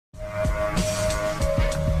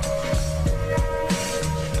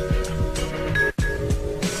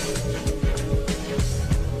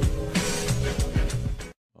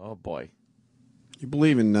boy. You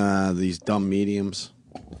believe in these dumb mediums?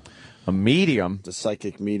 A medium? The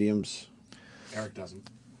psychic mediums? Eric doesn't.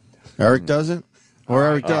 Eric doesn't? Or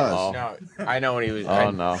Eric does? No, I know what he was.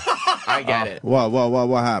 Oh, no. I get it.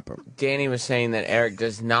 What happened? Danny was saying that Eric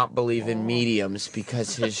does not believe in mediums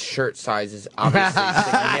because his shirt size is obviously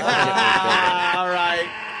significantly bigger. All right.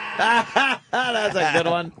 That's a good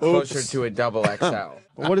one. Closer to a double XL.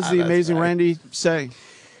 What does the amazing Randy say?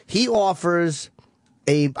 He offers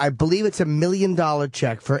I believe it's $1 million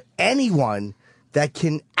check for anyone that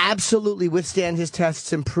can absolutely withstand his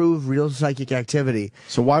tests and prove real psychic activity.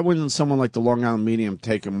 So why wouldn't someone like the Long Island medium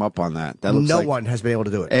take him up on that? That looks no like, one has been able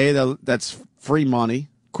to do it. That's free money,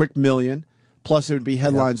 quick million, plus it would be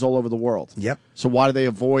headlines all over the world. Yep. So why do they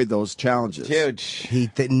avoid those challenges? Huge.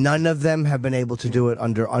 None of them have been able to do it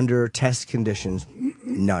under test conditions.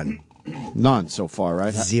 None. None so far,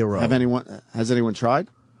 right? Zero. Has anyone tried?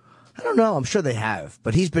 I don't know. I'm sure they have,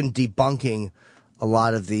 but he's been debunking a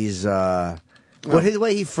lot of these. Well, the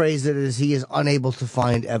way he phrased it is he is unable to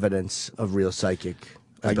find evidence of real psychic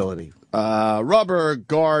ability. Rubber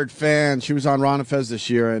Guard fan. She was on Ron Fez this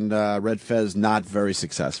year and Red Fez not very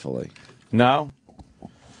successfully. No?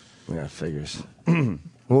 Yeah, figures. What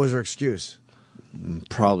was her excuse?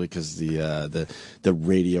 Probably because the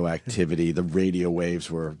radioactivity, the radio waves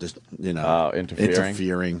were just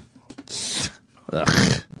interfering.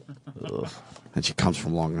 Ugh. And she comes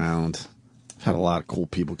from Long Island. I've had a lot of cool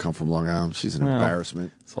people come from Long Island. She's an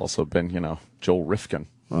embarrassment. It's also been, Joel Rifkin.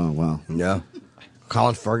 Oh, well. Yeah.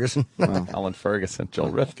 Colin Ferguson. Well, Colin Ferguson, Joel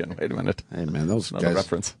Rifkin. Wait a minute. Hey, man, those guys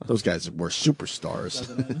were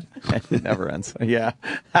superstars. It never ends. Yeah.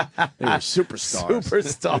 They were superstars.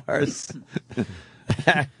 Superstars.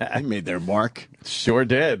 They made their mark. Sure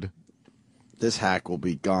did. This hack will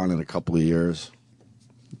be gone in a couple of years.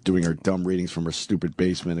 Doing her dumb readings from her stupid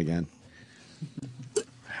basement again.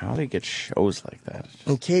 How do you get shows like that?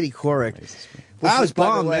 And Katie Couric. I was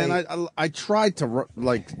bummed, man. I tried to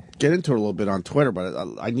get into it a little bit on Twitter,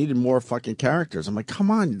 but I needed more fucking characters. I'm like, come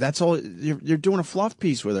on, that's all. You're doing a fluff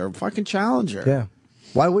piece with her. Fucking challenge her. Yeah.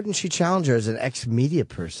 Why wouldn't she challenge her as an ex-media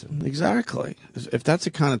person? Exactly. If that's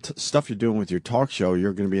the kind of stuff you're doing with your talk show,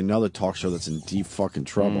 you're going to be another talk show that's in deep fucking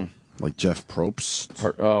trouble. Like Jeff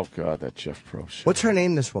Probst. Oh, God, that Jeff Probst. What's her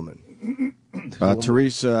name, this woman?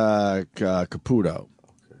 Teresa Caputo.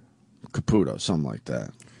 Caputo, something like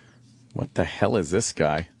that. What the hell is this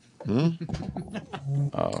guy?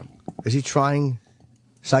 Oh. Is he trying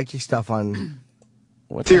psychic stuff on...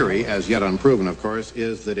 What theory, as yet unproven, of course,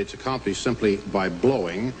 is that it's accomplished simply by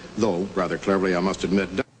blowing, though rather cleverly, I must admit.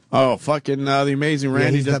 Oh, fucking the amazing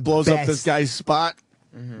Randy just blows up best. this guy's spot.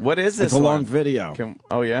 Mm-hmm. What is this? It's a long video.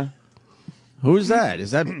 Oh, yeah? Who's that?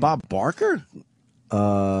 Is that Bob Barker?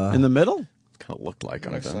 In the middle? Kind of looked like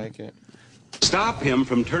him. Looks like it. Stop him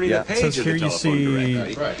from turning the page So of here the you telephone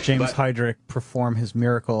see directory. James Heydrich perform his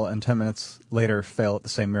miracle, and 10 minutes later fail at the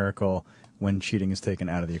same miracle when cheating is taken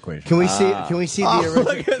out of the equation. Can we see? Can we see the original?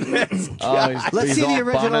 Look at this. Let's see the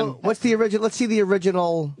original. What's the original? Let's see the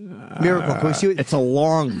original miracle. Can we see? It's a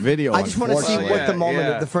long video. I just want to see what the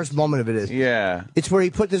moment, the first moment of it is. Yeah. It's where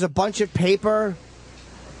there's a bunch of paper.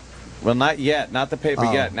 Well, not yet. Not the paper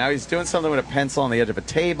yet. Now he's doing something with a pencil on the edge of a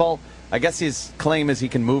table. I guess his claim is he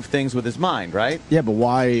can move things with his mind, right? Yeah, but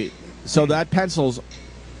why? So that pencil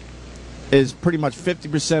is pretty much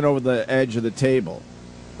 50% over the edge of the table.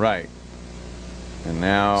 Right. And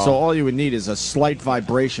now... So all you would need is a slight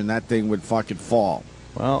vibration. That thing would fucking fall.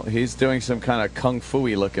 Well, he's doing some kind of kung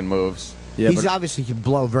fu-y looking moves. Yeah, He's obviously can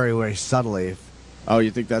blow very, very subtly. Oh,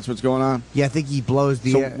 you think that's what's going on? Yeah, I think he blows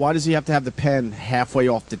the... So why does he have to have the pen halfway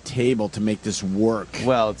off the table to make this work?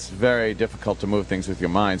 Well, it's very difficult to move things with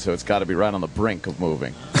your mind, so it's got to be right on the brink of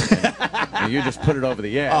moving. And you just put it over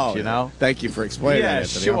the edge, you know? Thank you for explaining that,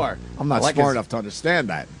 Anthony. Sure. I'm not smart enough to understand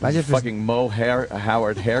that. Imagine if fucking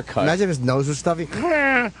Howard haircut. Imagine if his nose was stuffy.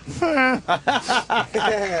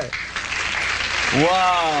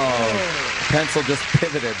 Wow. Pencil just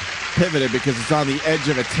pivoted. Pivoted because it's on the edge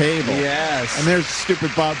of a table. Yes. And there's stupid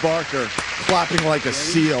Bob Barker clapping like a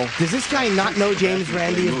seal. Does this guy not know James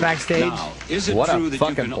Randi is backstage? Now, is it What true a that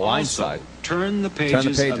fucking you can also blindside. turn the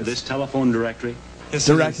pages of this telephone directory? Yes,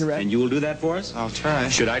 directory. And you will do that for us? I'll try.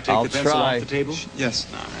 Should I take the pencil off the table? Yes.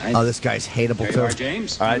 All right. Oh, this guy's hateable There you too. are,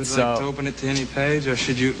 James. All right, Would you like to so open it to any page, or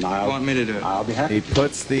should you want me to do it? I'll be happy. he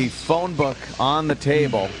puts the phone book on the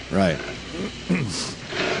table. Right.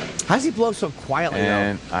 How does he blow so quietly,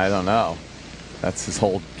 And I don't know. That's his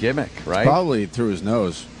whole gimmick, right? Probably through his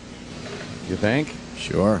nose. You think?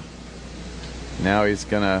 Sure. Now he's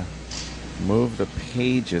going to move the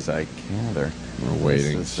pages, I gather. We're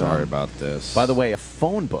waiting. Sorry about this. By the way, a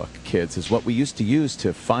phone book, kids, is what we used to use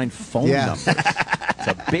to find phone numbers. It's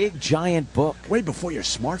a big, giant book. Way before your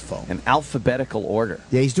smartphone. In alphabetical order.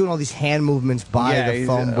 Yeah, he's doing all these hand movements by the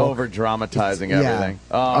phone book. Over-dramatizing everything.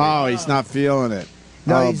 Oh, he's not feeling it.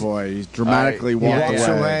 No, boy, he's dramatically walking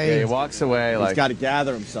away. Yeah, he walks away. He's got to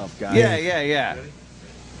gather himself, guys. Yeah.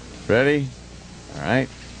 Ready? All right.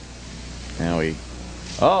 Now we...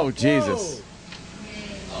 Oh, Jesus.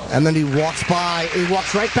 Whoa. And then he walks by, he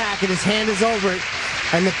walks right back, and his hand is over it,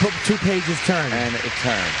 and the 2 pages turn. And it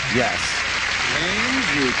turned, yes.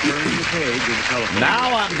 And you turn the page of the telephone.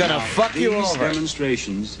 Now I'm going to fuck you over. These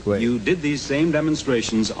demonstrations, you did these same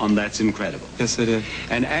demonstrations on That's Incredible. Yes, I did.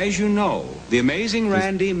 And as you know, the amazing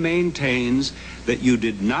Randi maintains that you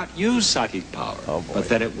did not use psychic power, but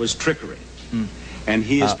that it was trickery. And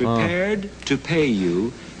he is prepared to pay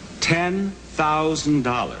you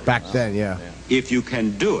 $10,000. Back then, yeah. If you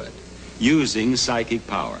can do it using psychic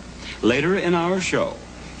power. Later in our show,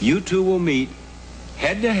 you two will meet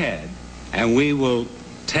head-to-head, and we will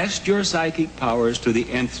test your psychic powers to the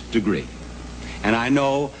nth degree. And I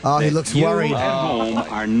know he that looks you worried. at home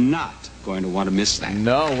are not going to want to miss that.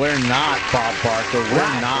 No, we're not, Bob Barker.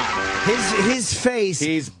 We're not. His face.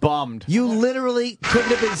 He's bummed. You literally couldn't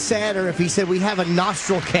have been sadder if he said, we have a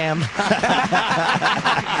nostril cam.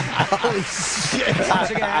 Holy shit. Once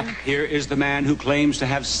again, here is the man who claims to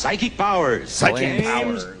have psychic powers. James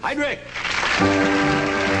Heydrich.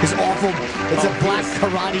 It's awful. It's a black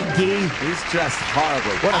karate gi. He's dressed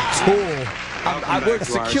horribly. What a tool. I work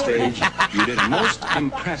security. You did a most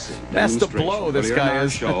impressive That's the demonstration blow this earlier guy in our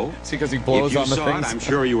is. show. It's because he blows on the If you saw things. it, I'm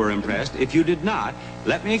sure you were impressed. If you did not,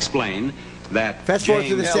 let me explain that Fast forward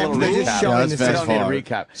to the James segment. They're just showing let's the fast We don't forward. need a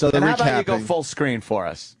recap. So the and how about you go recapping. full screen for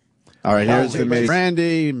us? All right, here's the wait.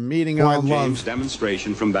 Randy meeting on James'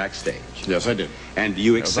 demonstration from backstage. Yes, I did. And do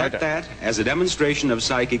you accept that as a demonstration of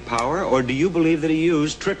psychic power, or do you believe that he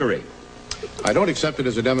used trickery? I don't accept it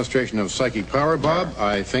as a demonstration of psychic power, Bob.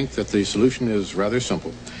 I think that the solution is rather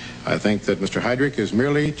simple. I think that Mr. Heydrich is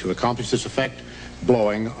merely to accomplish this effect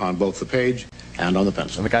blowing on both the page and on the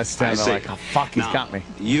pencil. And the guy's standing there like, oh, fuck, he's got me.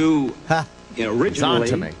 You on to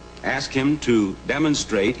originally me. asked him to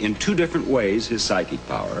demonstrate in 2 different ways his psychic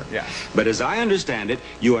power. Yes. But as I understand it,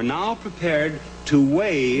 you are now prepared to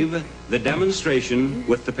waive the demonstration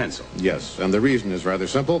with the pencil. Yes, and the reason is rather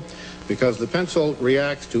simple, because the pencil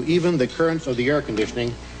reacts to even the currents of the air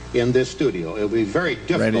conditioning in this studio. It'll be very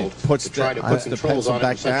difficult to try to put controls on it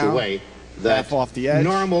in such a way that off the edge.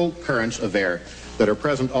 normal currents of air that are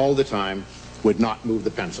present all the time would not move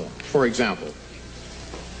the pencil. For example,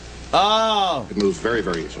 it moves very,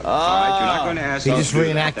 very easily. All right, you're not going to ask He us just to do that.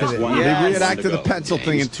 reenacted That's it. one They minute reenacted to the go. pencil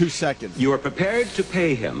thing in 2 seconds. You are prepared to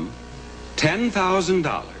pay him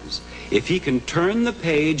 $10,000 if he can turn the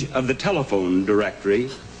page of the telephone directory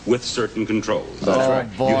with certain controls. That's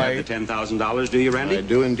right. Boy. You have the $10,000, do you, Randy? I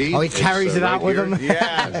do indeed. Oh, he It's, carries it right out with here. him?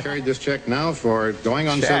 Yeah. I've carried this check now for going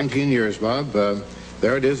on Check. 17 years, Bob.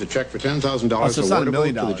 There it is, a check for $10,000 Oh, so it's not $1 awardable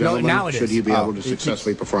million. to the No, gentleman now it should is. he be Oh. able to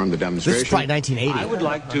successfully perform the This demonstration. is probably 1980. I would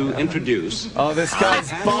like to introduce Oh, this guy's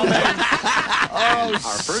bumming. Oh, our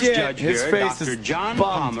first shit. judge His here, face Dr. is John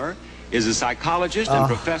bummed. Palmer, is a psychologist and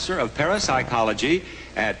professor of parapsychology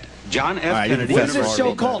at John F. right, Kennedy What is this University.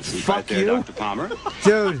 show called? He's Fuck right there, you? Dr. Palmer.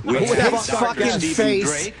 Dude, We with have his Dr. fucking Stephen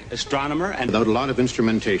face. Drake, astronomer, and Without a lot of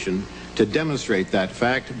instrumentation to demonstrate that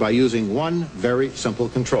fact by using one very simple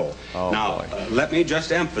control. now, let me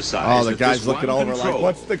just emphasize Oh, the that guy's this looking one over like, control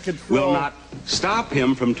what's the control? will not stop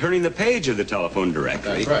him from turning the page of the telephone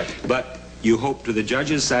directory. That's right. But you hope to the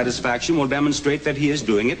judge's satisfaction will demonstrate that he is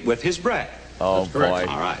doing it with his breath. Oh, boy.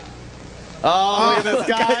 All right. Oh, look at this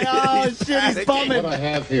guy. Oh, shit, he's What bumming. I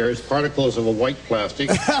have here is particles of a white plastic,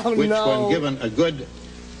 which no. when given a good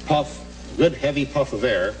puff, good heavy puff of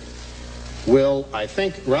air, will, I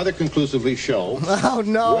think, rather conclusively show Oh,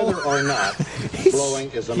 no. whether or not blowing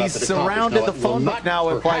is a He's method surrounded accomplished. the Now, it will phone not book now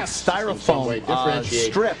with, like, perhaps in some way styrofoam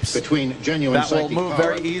differentiate strips between genuine that will psychic move power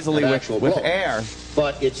very easily and with actual with blowing. air.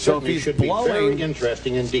 But it So if certainly he's should be blowing, very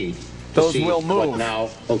interesting indeed to those see will move. what now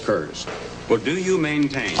occurs. Well, do you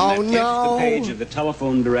maintain Oh, that no. if the page of the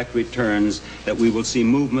telephone directory turns, that we will see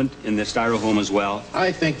movement in the styrofoam as well?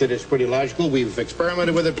 I think that it's pretty logical. We've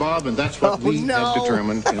experimented with it, Bob, and that's what Oh, we no. have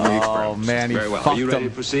determined in the Oh, experiment. man, he Very well. Are fucked you ready to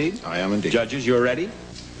him. proceed? I am indeed. Judges, you're ready?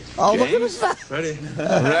 Oh, look at James? his face. Ready?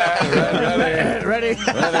 Ready?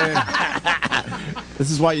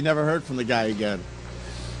 This is why you never heard from the guy again.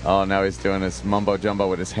 Oh, now he's doing this mumbo jumbo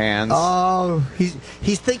with his hands. Oh, he's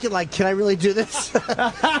thinking like, can I really do this?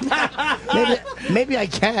 maybe I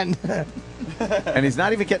can. And he's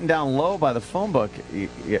not even getting down low by the phone book,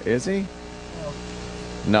 is he?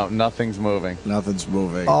 No, nothing's moving. Nothing's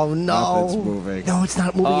moving. Oh, no. Nothing's moving. No, it's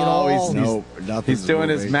not moving at all. Nothing's He's doing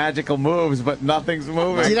moving. his magical moves, but nothing's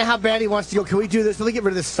moving. Do you know how bad he wants to go? Can we do this? Let me get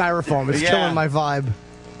rid of this styrofoam. It's killing my vibe.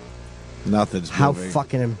 Nothing's How moving.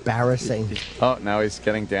 fucking embarrassing. Oh, now he's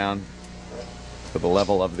getting down to the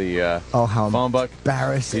level of the phone book.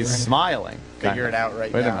 Embarrassing. He's smiling. Figure it out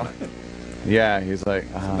right Wait now. a minute. Yeah, he's like,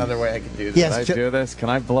 Another way I could do this. Yes, Can I do this? Can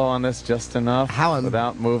I blow on this just enough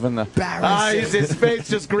without moving the... Embarrassing. His face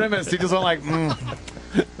just grimaced. He just went like,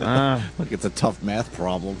 Look, it's a tough math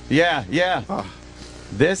problem. Yeah, yeah.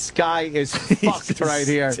 This guy is fucked right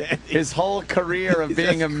here. His whole career of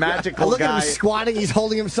being a magical Look guy. at him squatting. He's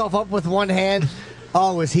holding himself up with one hand.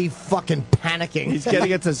 Oh, is he fucking panicking? He's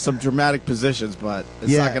getting into some dramatic positions, but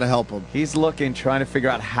it's not going to help him. He's looking, trying to figure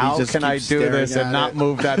out how just can I keeps do staring this and at not it.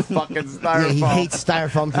 move that fucking styrofoam. Yeah, he hates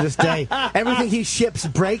styrofoam to this day. Everything he ships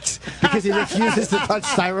breaks because he refuses to touch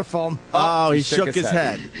styrofoam. Oh, he shook his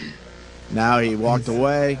head. Now he walked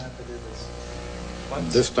away.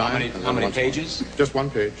 This time, How many pages? Just one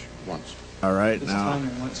page, once. All right,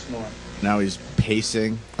 now he's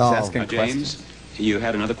pacing. He's asking James, you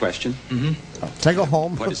had another question. Can I go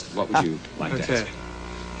home? What would you like to ask?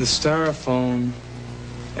 The styrofoam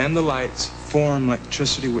and the lights form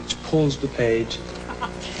electricity which pulls the page.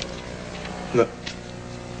 Look.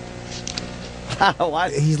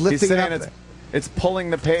 What? He's lifting it saying up. it's pulling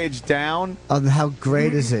the page down. Oh, how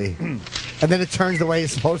great is he? And then it turns the way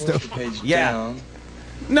it's supposed to. Down.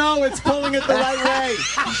 No, it's pulling it the right way.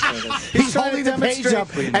 He's trying holding to the page up,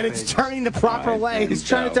 demonstrate- and it's turning the proper way. He's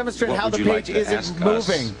trying to demonstrate What how would the you like page to isn't ask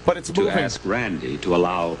moving, us but it's to moving. ask Randy to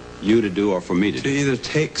allow you to do or for me to To do? either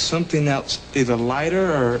take something else, either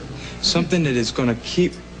lighter or something that is going to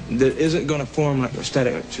keep, that isn't going to form like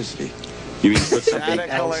static electricity. You mean put something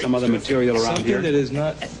else, some other material around Something here? that is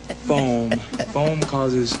not foam. Foam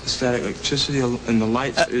causes static electricity, and the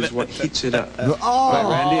lights is what heats it up. Right,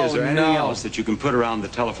 Randy, is there anything no. else that you can put around the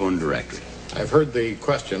telephone directory? I've heard the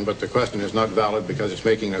question, but the question is not valid because it's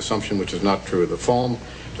making an assumption which is not true. The foam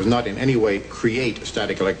does not in any way create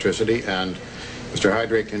static electricity, and Mr.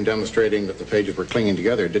 Heydrich, in demonstrating that the pages were clinging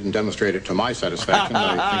together, didn't demonstrate it to my satisfaction.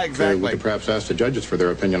 I think Exactly. we could perhaps ask the judges for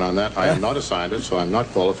their opinion on that. I am not a scientist, so I'm not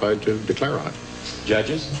qualified to declare on it.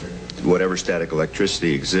 Judges? Whatever static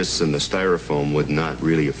electricity exists in the styrofoam would not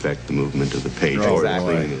really affect the movement of the page or the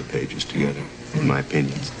clinging of the pages together, in my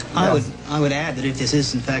opinion. I would add that if this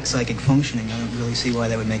is in fact psychic functioning, I don't really see why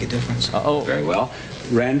that would make a difference. Very well.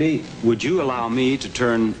 Randy, would you allow me to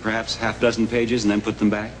turn perhaps half dozen pages and then put them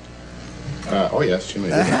back? Oh, yes, you may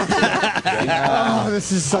do that. Oh,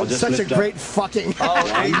 this is such a great fucking... Oh,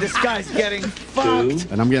 hey, this guy's getting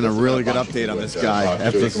fucked. And I'm getting a really good update on this guy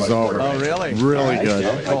after this is over. Oh, really? Really good.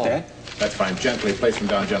 Like that? That's fine. Gently, place them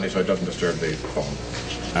down gently so it doesn't disturb the foam.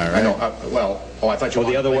 All I know, right. I thought you Oh,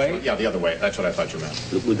 the wanted other to place way? them- Yeah, the other way. That's what I thought you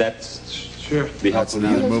meant. Would that Sure. be helpful to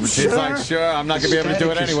you? He's like, sure, I'm not going to be able to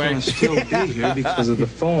do it anyway. It's still be here because of the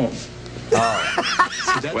foam.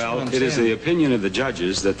 Well, it is the opinion of the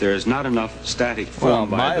judges that there is not enough static Well, form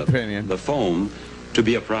my by opinion. the foam to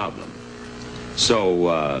be a problem.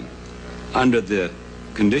 So, under the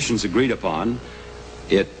conditions agreed upon,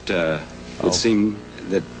 it would seem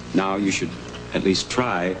that now you should at least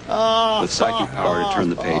try with psychic power to turn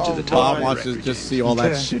the page of the Bob telephone wants to directory. just see all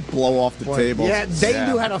that shit blow off the table. Yeah, they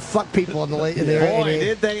knew how to fuck people in the late... Boy,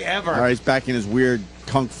 did they ever. All right, he's back in his weird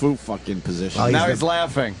kung fu fucking position. Oh, Now he's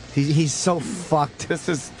laughing. He's so fucked. This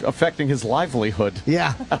is affecting his livelihood.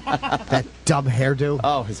 Yeah. That dumb hairdo.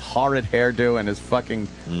 Oh, his horrid hairdo and his fucking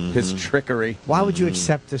his trickery. Why would you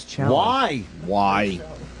accept this challenge? Why? Why?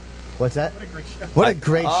 What's that? What a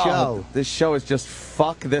great show. This show is just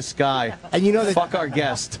fuck this guy. And you know that... Fuck our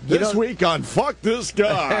guest. This week on Fuck This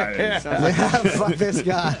Guy. Yeah, fuck this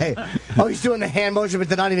guy. Oh, he's doing the hand motion, but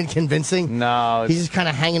they're not even convincing. No. He's just kind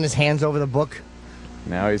of hanging his hands over the book.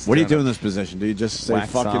 Now he's. What do you do in this position? Do you just say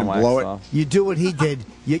Wax fucking on, and wax blow it? off. You do what he did.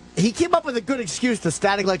 He came up with a good excuse, the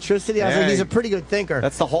static electricity. I was like, he's a pretty good thinker.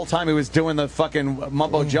 That's the whole time he was doing the fucking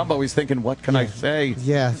mumbo jumbo. He's thinking, what can I say?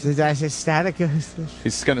 Yeah, did I say static?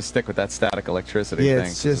 He's going to stick with that static electricity Yeah, thing.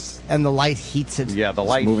 it's just... And the light heats it. Yeah, the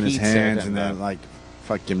light moving heats his hands it. in that like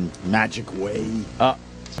fucking magic way.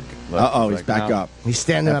 Uh-oh, He's back up. He's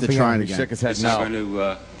standing After up trying again. He again. shook his head It's no. not going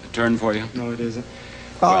to turn for you? No, it isn't.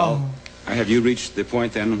 Well, have you reached the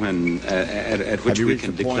point then when at which you we reached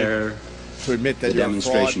can the point declare To admit that the you're a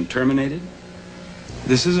demonstration terminated?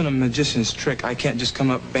 This isn't a magician's trick. I can't just come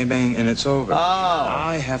up, bang, bang, and it's over.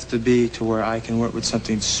 I have to be to where I can work with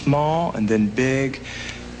something small and then big,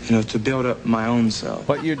 to build up my own self.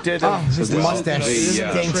 But you did Oh, his mustache This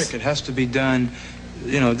stinks. trick. It has to be done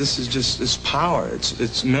this is just, it's power.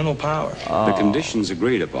 It's mental power. The conditions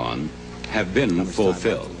agreed upon have been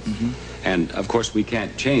fulfilled. And, of course, we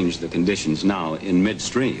can't change the conditions now in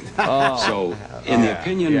midstream. So, in the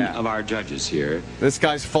opinion of our judges here... This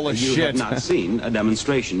guy's full of shit. shit. You have not seen a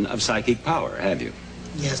demonstration of psychic power, have you?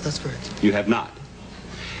 Yes, that's correct. You have not.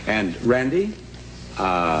 And, Randy...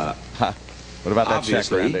 What about that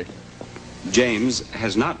check, Randy? James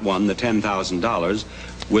has not won the $10,000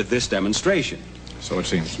 with this demonstration. So it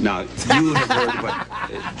seems. Now, you have heard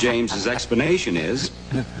what James's explanation is.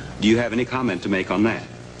 Do you have any comment to make on that?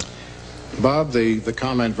 Bob, the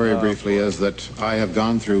comment very briefly is that I have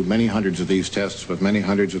gone through many hundreds of these tests with many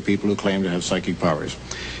hundreds of people who claim to have psychic powers.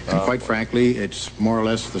 And quite frankly, it's more or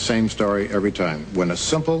less the same story every time. When a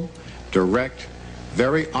simple, direct,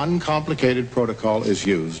 very uncomplicated protocol is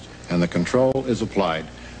used and the control is applied,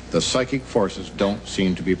 the psychic forces don't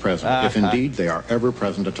seem to be present, if indeed they are ever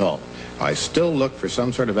present at all. I still look for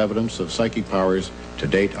some sort of evidence of psychic powers. To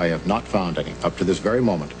date, I have not found any. Up to this very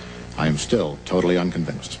moment, I am still totally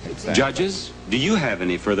unconvinced. Judges, do you have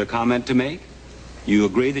any further comment to make? You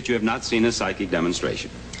agree that you have not seen a psychic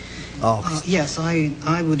demonstration? Yes,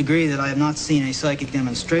 I would agree that I have not seen a psychic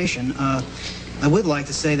demonstration. I would like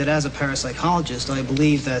to say that as a parapsychologist, I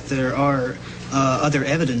believe that there are other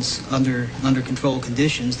evidence under controlled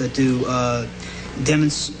conditions that do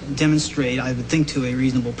demonstrate, I would think, to a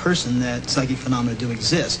reasonable person that psychic phenomena do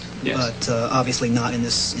exist, but obviously not in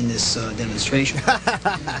this demonstration.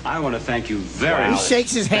 I want to thank you very much. He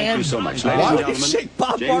shakes his hand. Thank you so much. Why Ladies and would he gentlemen, shake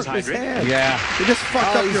Bob James Barker's Heydrich. hand? Yeah. You just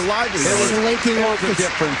fucked up your livelihood. It was a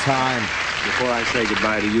different time. Before I say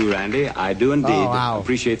goodbye to you, Randy, I do indeed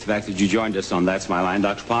appreciate the fact that you joined us on That's My Line,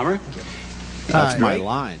 Dr. Palmer. That's my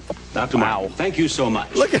line. Dr. Wow. Thank you so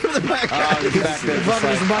much. Look at him in the back. He's rubbing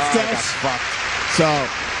his mustache.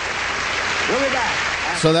 We'll be back.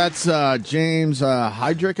 So that's James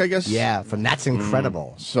Heydrich, I guess? Yeah, from That's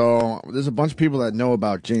Incredible. So there's a bunch of people that know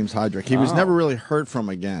about James Heydrich. He was never really heard from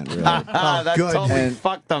again, really. That good. totally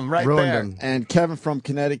fucked them right Ruined there. him. And Kevin from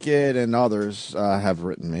Connecticut and others have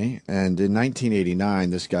written me. And in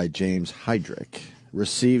 1989, this guy, James Heydrich,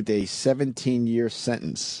 received a 17-year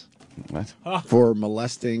sentence. What? For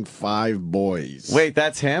molesting 5 boys. Wait,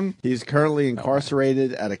 that's him? He's currently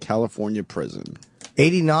incarcerated at a California prison.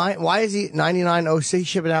 89? Why is he 99 06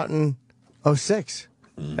 shipping out in 06?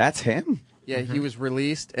 That's him? Yeah, he was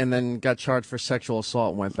released and then got charged for sexual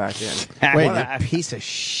assault and went back in. Wait, What a piece of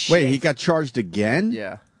shit. Wait, he got charged again?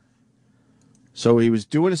 Yeah. So he was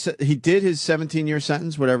doing he did his 17-year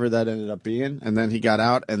sentence, whatever that ended up being, and then he got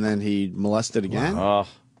out and then he molested again? Oh.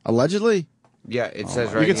 Allegedly? Yeah, it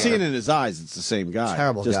says right You can here. see it in his eyes. It's the same guy.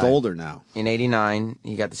 Terrible Just guy. older now. In 89,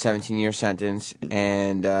 he got the 17-year sentence,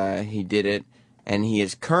 and he did it. And he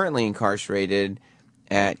is currently incarcerated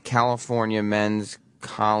at California Men's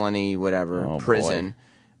Colony, whatever, prison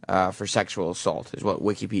for sexual assault, is what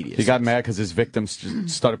Wikipedia says. He got mad because his victims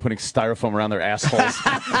started putting styrofoam around their assholes.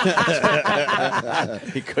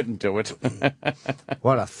 He couldn't do it.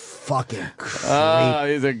 What a fucking creep.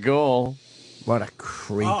 He's a ghoul. What a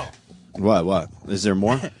creep. Oh. What? Is there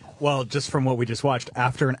more? Well, just from what we just watched,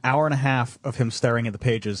 after an hour and a half of him staring at the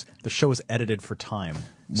pages, the show was edited for time.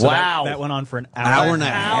 So Wow. That went on for an hour and a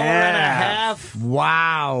half.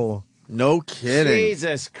 Wow. No kidding.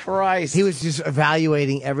 Jesus Christ. He was just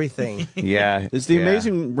evaluating everything. Yeah. Is the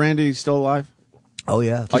amazing Randy still alive? Oh,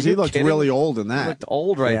 yeah. Because he looked kidding? really old in He that. looked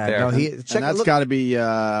old right Yeah, there. no, And that's got to be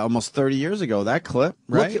almost 30 years ago, that clip,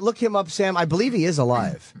 right? Look him up, Sam. I believe he is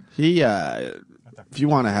alive. He, if you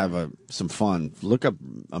want to have some fun, look up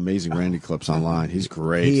Amazing Randy clips online. He's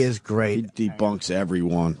great. He is great. He debunks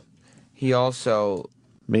everyone. He also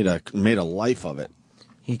Made a life of it.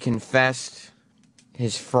 he confessed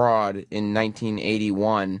his fraud in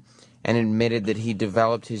 1981 and admitted that he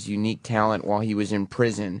developed his unique talent while he was in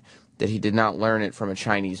prison, that he did not learn it from a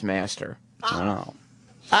Chinese master. Oh.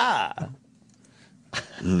 That's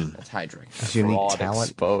Heydrich. His unique Fraud talent.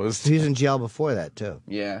 exposed. He was in jail before that, too.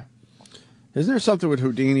 Yeah. Isn't there something with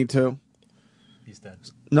Houdini, too? He's dead.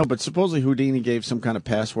 No, but supposedly Houdini gave some kind of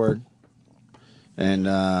password. And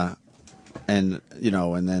you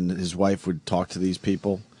know, and then his wife would talk to these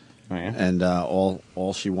people. Oh, yeah? And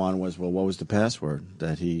all she wanted was, well, what was the password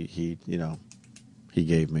that he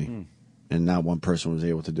gave me? And not one person was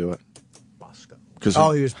able to do it. Bosco.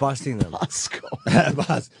 Oh, he was busting them.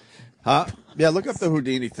 Huh? Yeah, look up the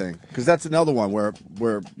Houdini thing, because that's another one where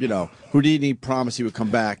Houdini promised he would come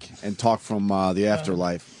back and talk from the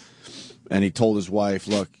afterlife, and he told his wife,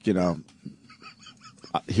 "Look,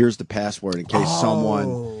 here's the password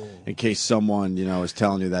in in case someone, is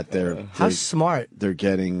telling you that how smart they're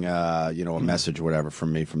getting, a message or whatever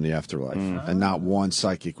from me from the afterlife, and not one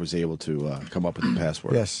psychic was able to come up with the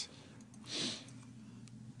password. Yes.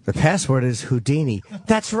 The password is Houdini.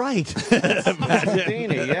 That's right.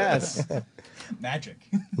 Houdini, yes. Magic.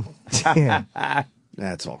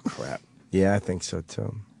 That's all crap. Yeah, I think so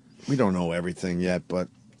too. We don't know everything yet, but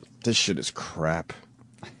this shit is crap.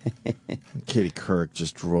 Katie Couric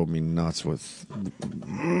just drove me nuts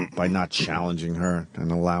by not challenging her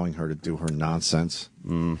and allowing her to do her nonsense.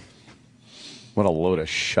 What a load of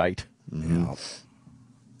shite. Mm-hmm.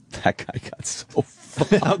 That guy got so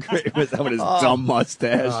How great was that with his dumb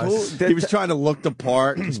mustache? He was trying to look the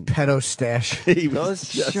part. His pedo stash. Those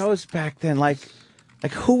shows back then, like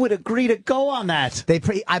who would agree to go on that?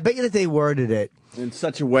 I bet you that they worded it in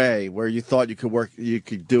such a way where you thought you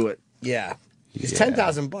could do it. Yeah. It's $10,000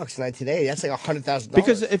 in 1980. That's like $100,000.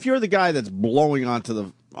 Because if you're the guy that's blowing onto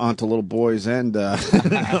little boys and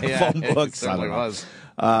phone books, I don't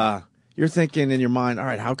know. You're thinking in your mind, all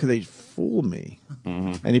right, how could they fool me?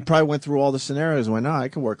 Mm-hmm. And he probably went through all the scenarios and went, no, I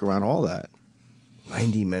can work around all that.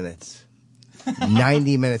 90 minutes.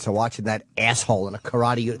 90 minutes of watching that asshole in a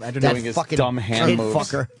karate. That doing his fucking dumb hand moves.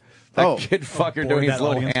 Fucker. That kid fucker doing his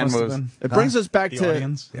little hand moves. It brings us back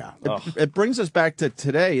to it brings us back to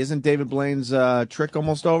today. Isn't David Blaine's trick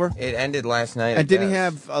almost over? It ended last night. And didn't he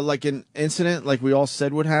have like an incident like we all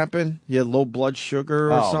said would happen? He had low blood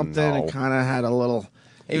sugar or something, and kind of had a little.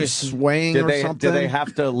 He was swaying something. Did they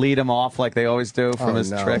have to lead him off like they always do from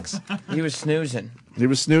his tricks? He was snoozing. He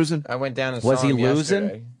was snoozing? I went down and saw Was he him losing?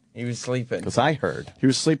 yesterday. He was sleeping. Because I heard. He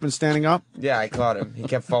was sleeping standing up? Yeah, I caught him. He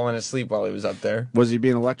kept falling asleep while he was up there. Was he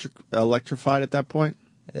being electrified at that point?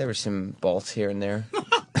 There were some bolts here and there.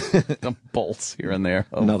 Some bolts here and there.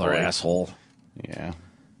 Oh, Another asshole. Yeah.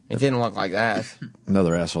 It didn't look like that.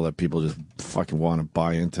 Another asshole that people just fucking want to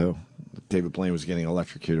buy into. David Blaine was getting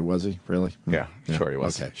electrocuted, was he? Really? Yeah, sure he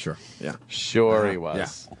was. Okay, sure. Yeah. Sure he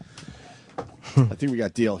was. Yeah. I think we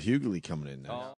got D.L. Hughley coming in now.